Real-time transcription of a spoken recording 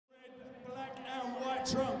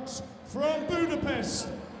trunks from Budapest,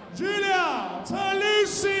 Gyula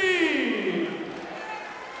Tallosi.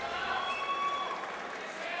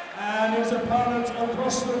 And his opponent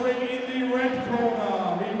across the ring in the red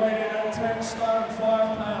corner, he weighed in at 10 stone 5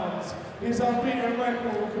 pounds. His unbeaten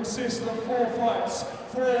record consists of 4 fights,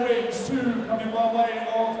 4 wins, 2 coming by way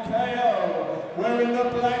of KO. Wearing the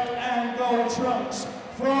black and gold trunks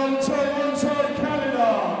from Toronto,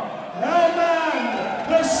 Canada, Helmand,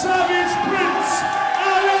 the Savage Prince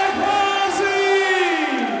Alekozai!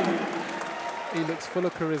 He looks full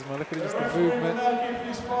of charisma. Look at just the movement,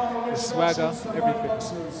 the swagger, everything.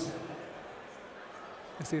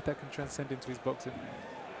 Let's see if that can transcend into his boxing.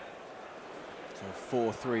 So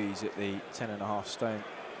 4 threes at the 10.5 stone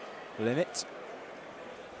limit.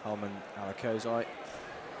 Helmand Alekozai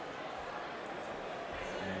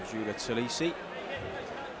and Gyula Tallosi.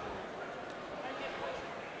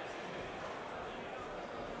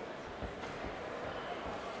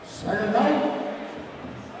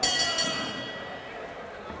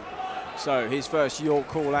 So his first York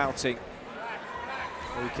Hall outing.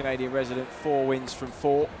 The Canadian resident, 4 wins from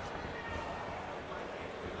 4.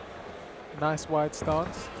 Nice wide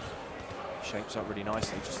stance. Shapes up really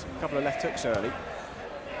nicely. Just a couple of left hooks early.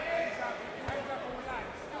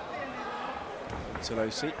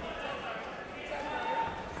 Tallosi.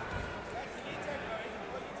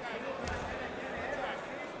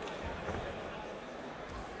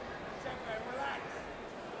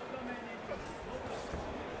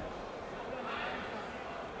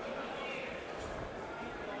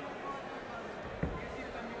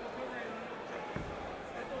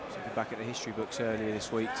 Back at the history books earlier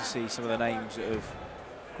this week to see some of the names that have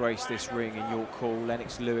graced this ring in York Hall.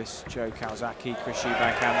 Lennox Lewis, Joe Kawasaki, Chris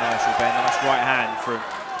Eubank and Marshall Ben. Nice right hand from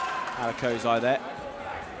Alekozai there.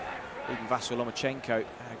 Even Vasyl Lomachenko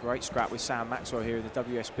had a great scrap with Sam Maxwell here in the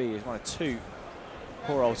WSB. He's one of 2.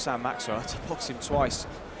 Poor old Sam Maxwell. I had to box him twice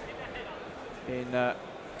in the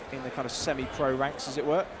kind of semi-pro ranks, as it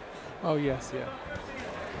were. Oh yes, yeah.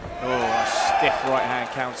 Oh, a stiff right hand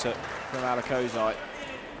counter from Alekozai.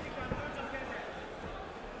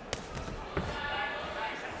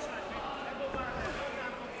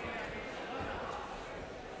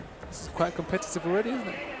 Quite competitive already, isn't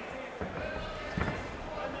it?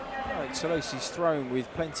 Tallosi's thrown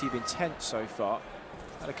with plenty of intent so far.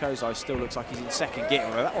 Alekozai still looks like he's in second gear.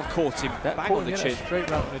 Well, that one caught him bang on the chin. Straight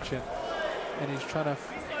round on the chin. And he's trying to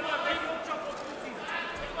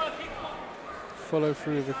follow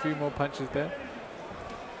through with a few more punches there.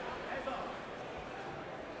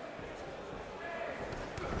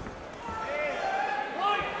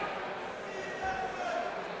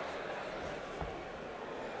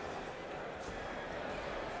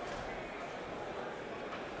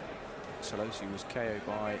 Tallosi was KO'd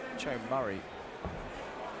by Joe Murray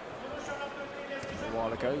a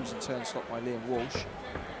while ago. He was in turn stopped by Liam Walsh.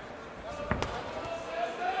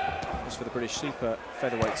 That was for the British Super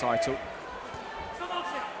Featherweight title.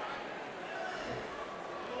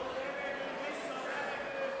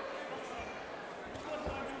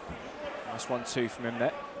 Nice 1-2 from him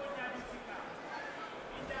there.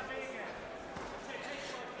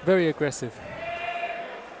 Very aggressive.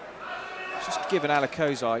 Just given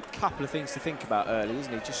Alekozai a couple of things to think about early,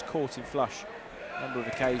 isn't he? Just caught him flush a number of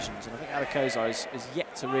occasions, and I think Alekozai has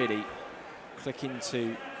yet to really click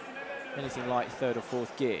into anything like 3rd or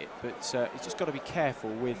 4th gear. But he's just got to be careful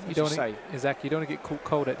with, as you say. Exactly, you don't want to get caught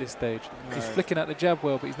cold at this stage. No. He's flicking out the jab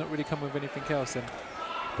well, but he's not really coming with anything else. And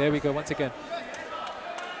there we go once again.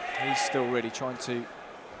 He's still really trying to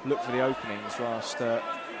look for the openings, whilst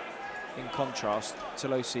in contrast,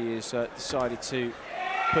 Tallosi has decided to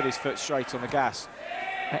put his foot straight on the gas.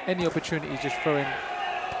 At any opportunity, he's just throwing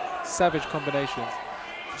savage combinations.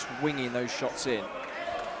 Just winging those shots in.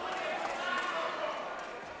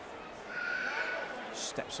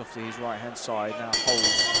 Steps off to his right-hand side, now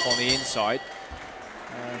holds on the inside.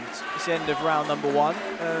 And it's the end of round number 1.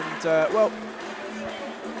 And, well,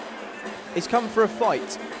 he's come for a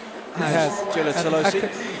fight. He has. Gyula Tallosi.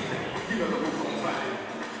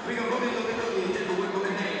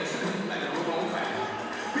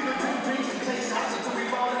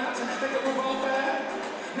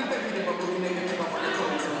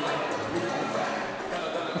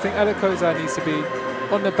 I think Alekozai needs to be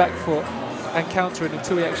on the back foot and countering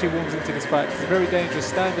until he actually warms into this fight. It's very dangerous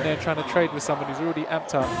standing there trying to trade with someone who's already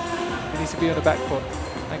amped up. He needs to be on the back foot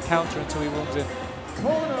and counter until he warms in.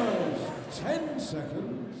 Corners, 10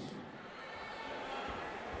 seconds.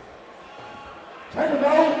 10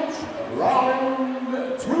 out,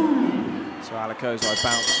 round 2. So Alekozai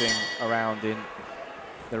bouncing around in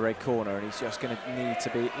the red corner, and he's just going to need to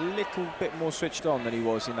be a little bit more switched on than he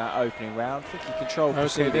was in that opening round. I think he controlled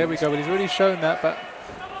proceedings. There we go. Well, he's already shown that, but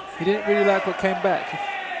he didn't really like what came back.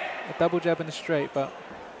 A double jab and a straight, but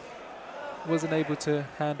wasn't able to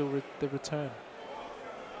handle the return.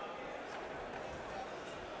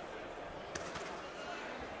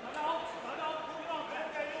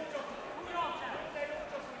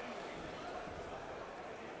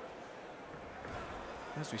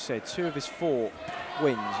 As we said, 2 of his 4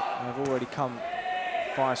 wins have already come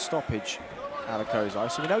via stoppage,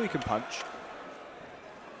 Alekozai, so we know he can punch.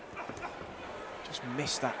 Just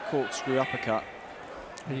missed that corkscrew uppercut.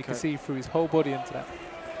 And you can see through his whole body into that.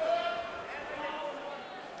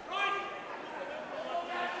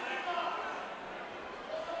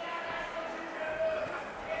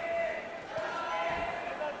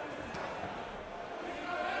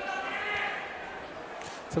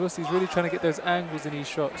 Tallosi's really trying to get those angles in his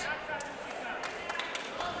shots.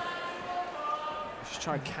 Just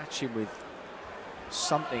try and catch him with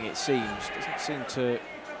something, it seems. Doesn't seem to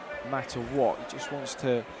matter what. He just wants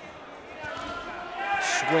to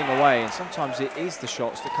swing away, and sometimes it is the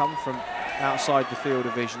shots that come from outside the field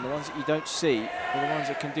of vision. The ones that you don't see are the ones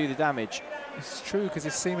that can do the damage. It's true, because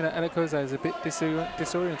it's seeming that Alekozai is a bit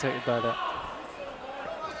disorientated by that.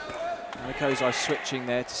 Alekozai switching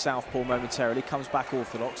there to southpaw momentarily, comes back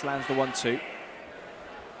orthodox, lands the 1-2.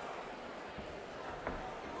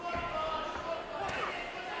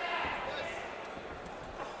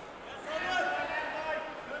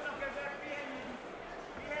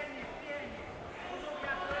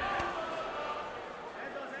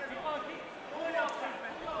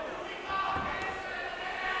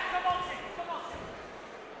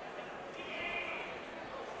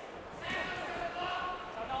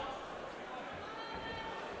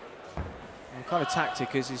 Kind of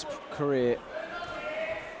tactic as his career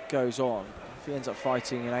goes on. If he ends up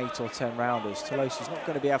fighting in 8 or 10 rounders, Tallosi's not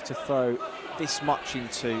going to be able to throw this much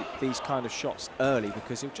into these kind of shots early,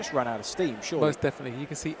 because he'll just run out of steam, surely. Most definitely. You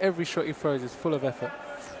can see every shot he throws is full of effort.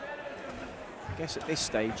 I guess at this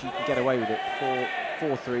stage you can get away with it.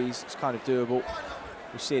 4 threes, it's kind of doable.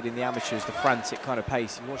 We see it in the amateurs, the frantic kind of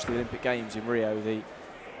pace. If you watch the Olympic Games in Rio, the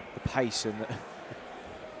pace and the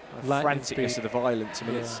franticness of the violence. I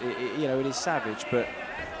mean, you know, it is savage, but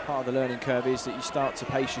part of the learning curve is that you start to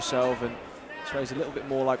pace yourself, and I suppose a little bit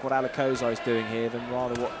more like what Alekozai is doing here than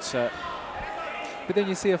rather what. But then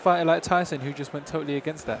you see a fighter like Tyson who just went totally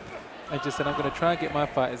against that and just said, "I'm going to try and get my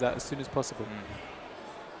fighters out as soon as possible."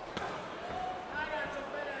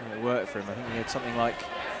 Yeah, it worked for him. I think he had something like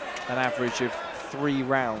an average of 3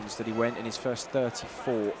 rounds that he went in his first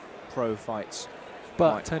 34 pro fights.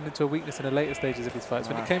 But turned into a weakness in the later stages of his fights.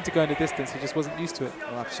 When it came to going the distance, he just wasn't used to it.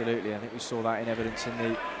 Well, absolutely. I think we saw that in evidence in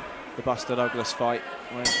the Buster Douglas fight,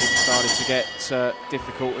 when things started to get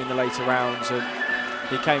difficult in the later rounds and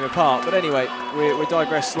he came apart. But anyway, we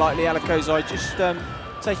digress slightly. Alekozai just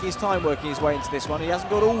taking his time working his way into this one. He hasn't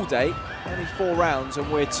got all day, only 4 rounds, and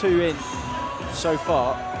we're 2 in so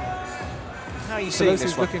far. How are you seeing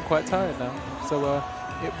this one? Looking quite tired now. So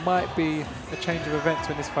it might be a change of events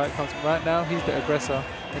when this fight comes. Right now, he's the aggressor,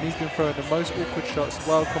 and he's been throwing the most awkward shots,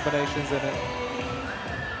 wild combinations, and it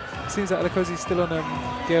seems like Alekozai is still on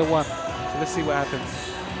gear 1. So let's see what happens.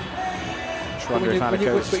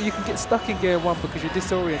 But you can get stuck in gear 1 because you're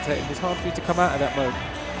disorientated. It's hard for you to come out of that mode.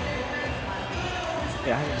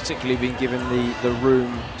 Yeah, hasn't particularly been given the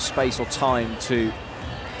room, space, or time to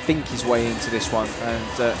think his way into this one, and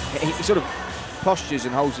he sort of postures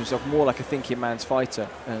and holds himself more like a thinking man's fighter,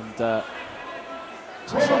 and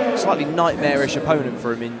slightly nightmarish opponent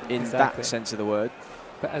for him in that sense of the word.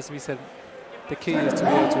 But as we said, the key is to be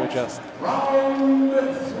able to adjust. Round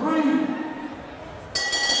 3.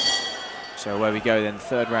 So where we go then,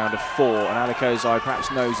 3rd round of 4, and Alekozai perhaps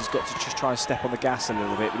knows he's got to just try and step on the gas a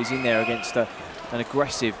little bit, but he's in there against an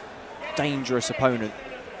aggressive, dangerous opponent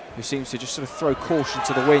who seems to just sort of throw caution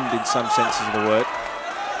to the wind in some senses of the word,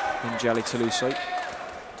 in Gyula Tallosi.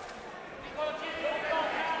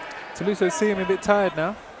 Tallosi seeing him a bit tired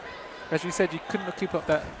now. As you said, you couldn't keep up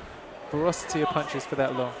that ferocity of punches for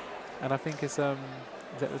that long, and I think it's at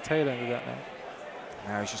the tail end of that now.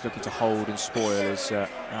 Now he's just looking to hold and spoil as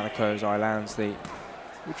Alekozai lands the...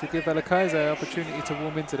 Which will give Alekozai an opportunity to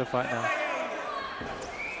warm into the fight now,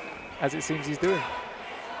 as it seems he's doing.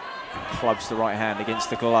 Clubs the right hand against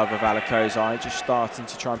the glove of Alekozai, just starting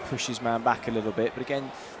to try and push his man back a little bit. But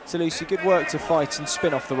again, Tallosi, good work to fight and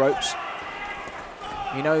spin off the ropes.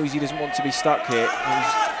 He knows he doesn't want to be stuck here.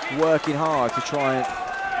 He's working hard to try and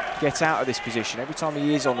get out of this position. Every time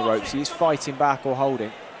he is on the ropes, he is fighting back or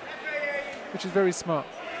holding. Which is very smart.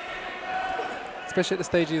 Especially at the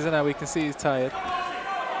stage he is now, we can see he's tired.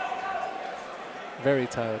 Very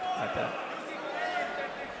tired at that.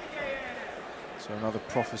 So another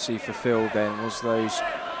prophecy fulfilled then was those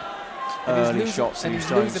early shots that he was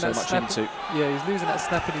throwing so much into. Yeah, he's losing that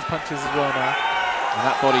snap in his punches as well now. And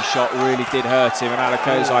that body shot really did hurt him, and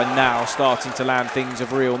Alekozai now starting to land things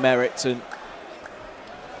of real merit. And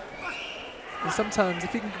sometimes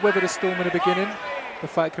if you can weather the storm in the beginning, the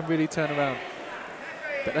fight can really turn around.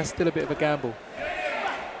 But that's still a bit of a gamble.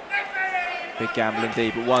 Big gamble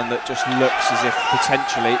indeed, but one that just looks as if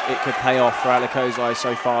potentially it could pay off for Alekozai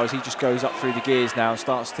so far, as he just goes up through the gears now and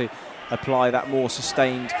starts to apply that more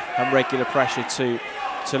sustained and regular pressure to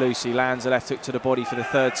Tallosi. Lands a left hook to the body for the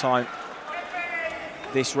 3rd time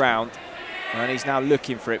this round, and he's now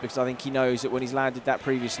looking for it, because I think he knows that when he's landed that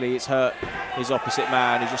previously, it's hurt his opposite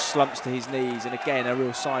man, who just slumps to his knees, and again a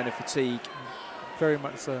real sign of fatigue. Very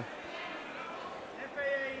much so.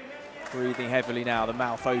 Breathing heavily now, the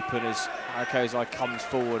mouth open as Alekozai comes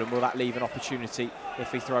forward, and will that leave an opportunity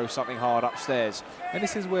if he throws something hard upstairs? And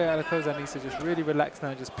this is where Alekozai needs to just really relax now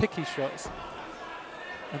and just pick his shots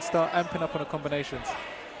and start amping up on the combinations.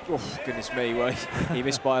 Oh, goodness me, well, he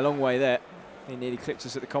missed by a long way there. He nearly clipped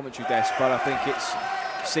us at the commentary desk, but I think it's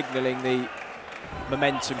signalling the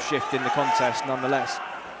momentum shift in the contest nonetheless.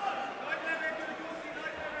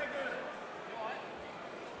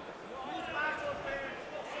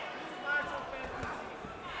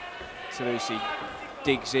 Tallosi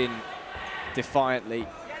digs in defiantly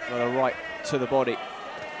with a right to the body.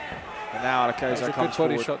 And now Alekozai comes forward. That's a good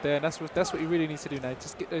body shot there, and that's what he really needs to do now.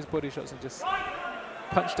 Just get those body shots and just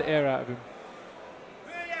punch the air out of him.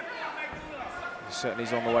 He certainly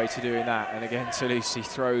is on the way to doing that. And again, Tallosi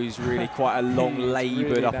throws really quite a long,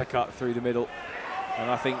 laboured really uppercut through the middle.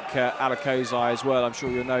 And I think Alekozai as well, I'm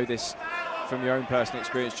sure you'll know this from your own personal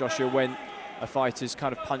experience, Joshua, when a fighter's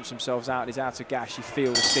kind of punch themselves out and is out of gas, you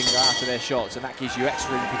feel the stinger out of their shots, and that gives you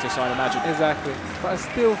extra impetus, I'd imagine. Exactly. But I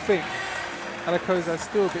still think Alekozai is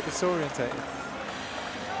still a bit disorientated.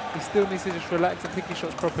 He still needs to just relax and pick his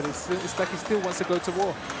shots properly. It's like he still wants to go to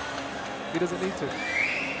war. He doesn't need to.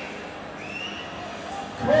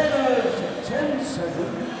 Corners, 10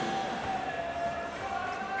 seconds.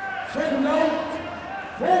 Second out,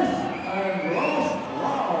 4th and last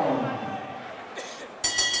round.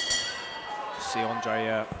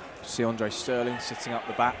 See Andre Sterling sitting up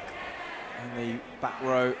the back in the back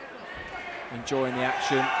row, enjoying the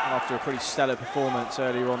action after a pretty stellar performance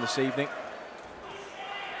earlier on this evening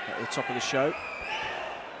at the top of the show.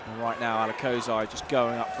 And right now Alekozai just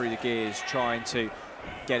going up through the gears, trying to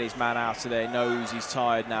get his man out of there. Knows he's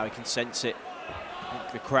tired now, he can sense it. I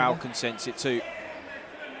think the crowd can sense it too.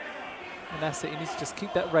 And that's it, he needs to just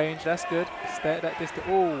keep that range, that's good. Stay at that distance.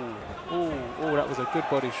 Oh, that was a good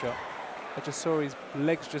body shot. I just saw his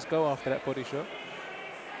legs just go after that body shot.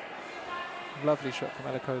 Lovely shot from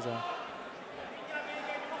Alekozai.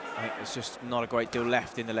 I think there's just not a great deal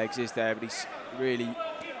left in the legs, is there? But he's really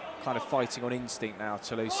kind of fighting on instinct now,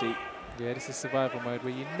 Tallosi. Yeah, this is survival mode,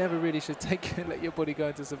 where you never really should let your body go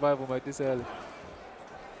into survival mode this early.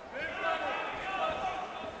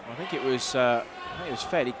 I think it was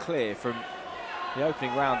fairly clear from the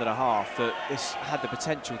opening round and a half that this had the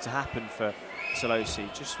potential to happen for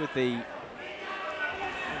Tallosi, just with the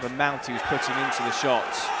amount he was putting into the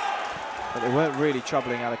shots. But they weren't really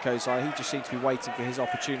troubling Alekozai. He just seemed to be waiting for his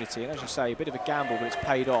opportunity. And as you say, a bit of a gamble, but it's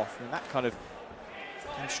paid off. And that kind of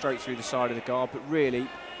came straight through the side of the guard. But really,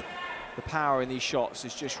 the power in these shots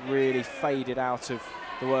has just really faded out of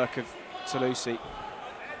the work of Tallosi.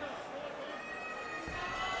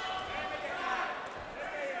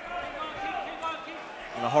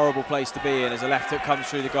 And a horrible place to be in as a left hook comes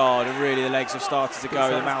through the guard, and really the legs have started to go.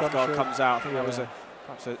 The mouth guard comes out. I think that was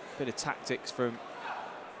perhaps a bit of tactics from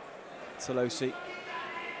Tallosi.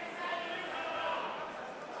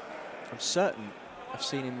 I'm certain I've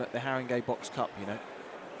seen him at the Haringey Box Cup, you know.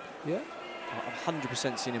 Yeah? I've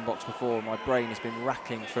 100% seen him box before. My brain has been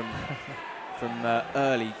racking from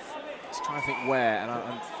early. Just trying to think where, and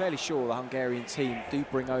I'm fairly sure the Hungarian team do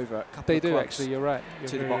bring over a couple of clubs actually, you're right.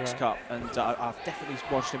 to the Box Cup, and I've definitely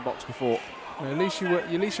watched him box before. Well, at least you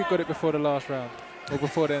got it before the last round, or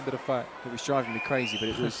before the end of the fight. It was driving me crazy, but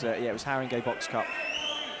it was yeah, it was Haringey Box Cup.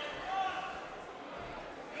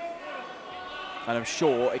 And I'm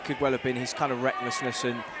sure it could well have been his kind of recklessness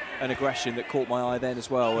and aggression that caught my eye then as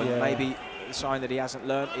well. And maybe the sign that he hasn't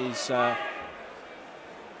learnt is...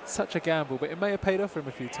 such a gamble, but it may have paid off for him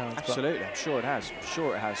a few times. Absolutely, I'm sure it has. I'm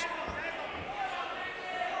sure it has.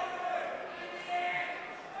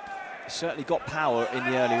 He's certainly got power in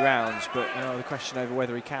the early rounds, but you know, the question over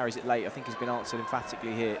whether he carries it late, I think, has been answered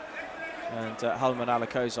emphatically here. And Helmand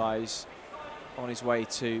Alekozai is on his way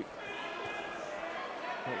to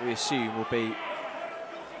what we assume will be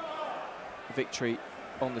victory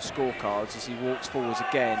on the scorecards as he walks forwards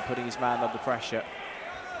again, putting his man under pressure.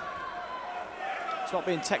 It's not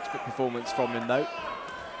been textbook performance from him though.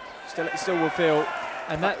 Still will feel.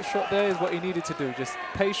 And that shot there is what he needed to do. Just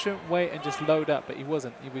patient, wait, and just load up. But he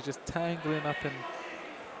wasn't. He was just tangling up and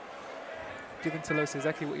giving Tallosi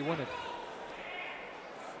exactly what he wanted.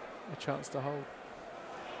 A chance to hold.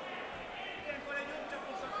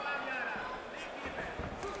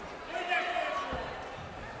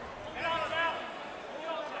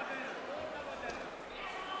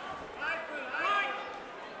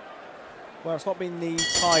 Well, it's not been the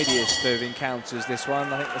tidiest of encounters, this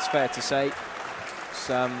one. I think that's fair to say.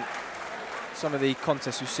 Some of the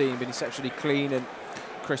contests we've seen have been exceptionally clean and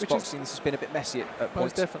crisp boxing. This has been a bit messy at points.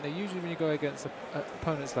 Most definitely. Usually when you go against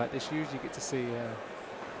opponents like this, you usually get to see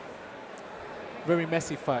very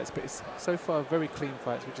messy fights, but it's so far very clean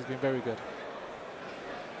fights, which has been very good.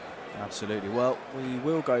 Absolutely. Well, we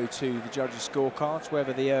will go to the judges' scorecards,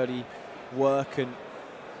 whether the early work and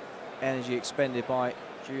energy expended by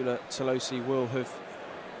Gyula Tallosi will have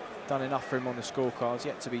done enough for him on the scorecards,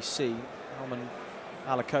 yet to be seen. Helmand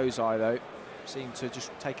Alekozai, though, seemed to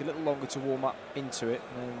just take a little longer to warm up into it,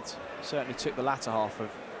 and certainly took the latter half of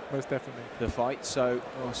most definitely the fight. So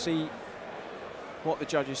we'll see what the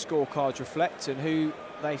judges' scorecards reflect and who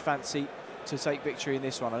they fancy to take victory in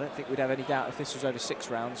this one. I don't think we'd have any doubt if this was over 6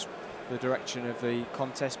 rounds, the direction of the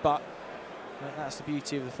contest, but that's the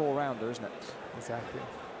beauty of the 4-rounder, isn't it? Exactly.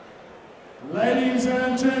 Ladies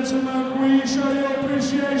and gentlemen, we show your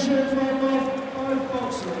appreciation for both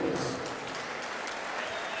boxers.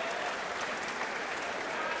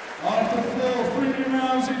 After 4 3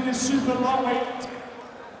 rounds in this super lightweight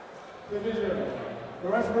division, the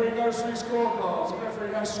referee goes through scorecards. The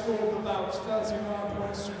referee has scored the bouts 39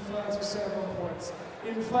 points to 37 points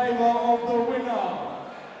in favour of the winner.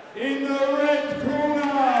 In the red corner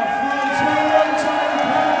from Toronto,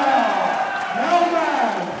 Canada,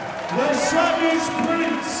 Helmand the Savage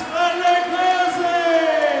Prince Alekozai.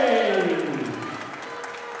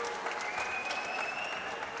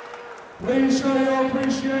 Please show your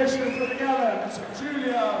appreciation for the gallant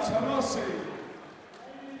Gyula Tallosi.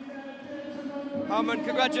 Helmand,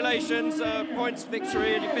 congratulations, points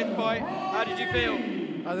victory in your 5th fight. How did you feel?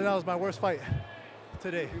 I think that was my worst fight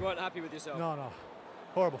today. You weren't happy with yourself? No.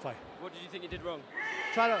 Horrible fight. What did you think you did wrong?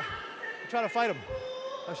 Try to fight him.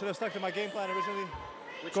 I should have stuck to my game plan originally.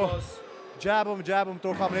 Which was? Jab him,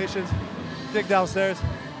 throw combinations, dig downstairs.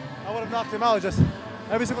 I would have knocked him out. Just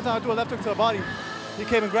every single time I do a left hook to the body, he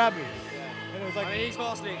came and grabbed me. Yeah. And it was like, I mean, he's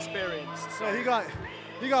vastly experienced. So. Yeah,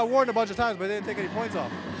 he got warned a bunch of times, but they didn't take any points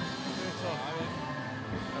off. So.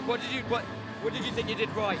 What did you think you did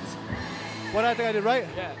right? What I think I did right?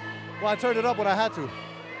 Yeah. Well, I turned it up when I had to.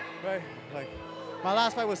 Right? Like my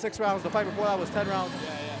last fight was 6 rounds. The fight before that was 10 rounds.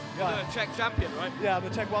 Yeah. You're the Czech champion, right? Yeah, I'm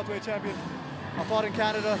the Czech welterweight champion. I fought in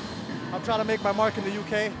Canada. I'm trying to make my mark in the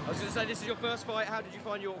UK. I was going to say, this is your first fight. How did you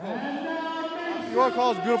find York Hall? York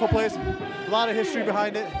Hall is a beautiful place. A lot of history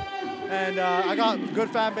behind it. And I got a good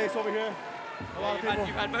fan base over here. A lot of people.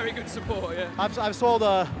 You've had very good support, yeah. I've sold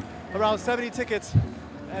around 70 tickets.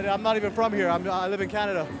 And I'm not even from here. I live in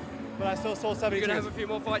Canada. But I still sold 70 You're going tickets. to have a few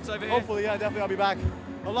more fights over here? Hopefully, yeah, definitely I'll be back.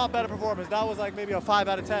 A lot better performance. That was like maybe a 5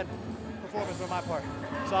 out of 10 performance on my part.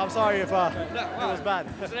 So I'm sorry if it was bad.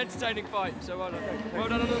 It was an entertaining fight, so well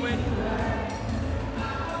done on the win.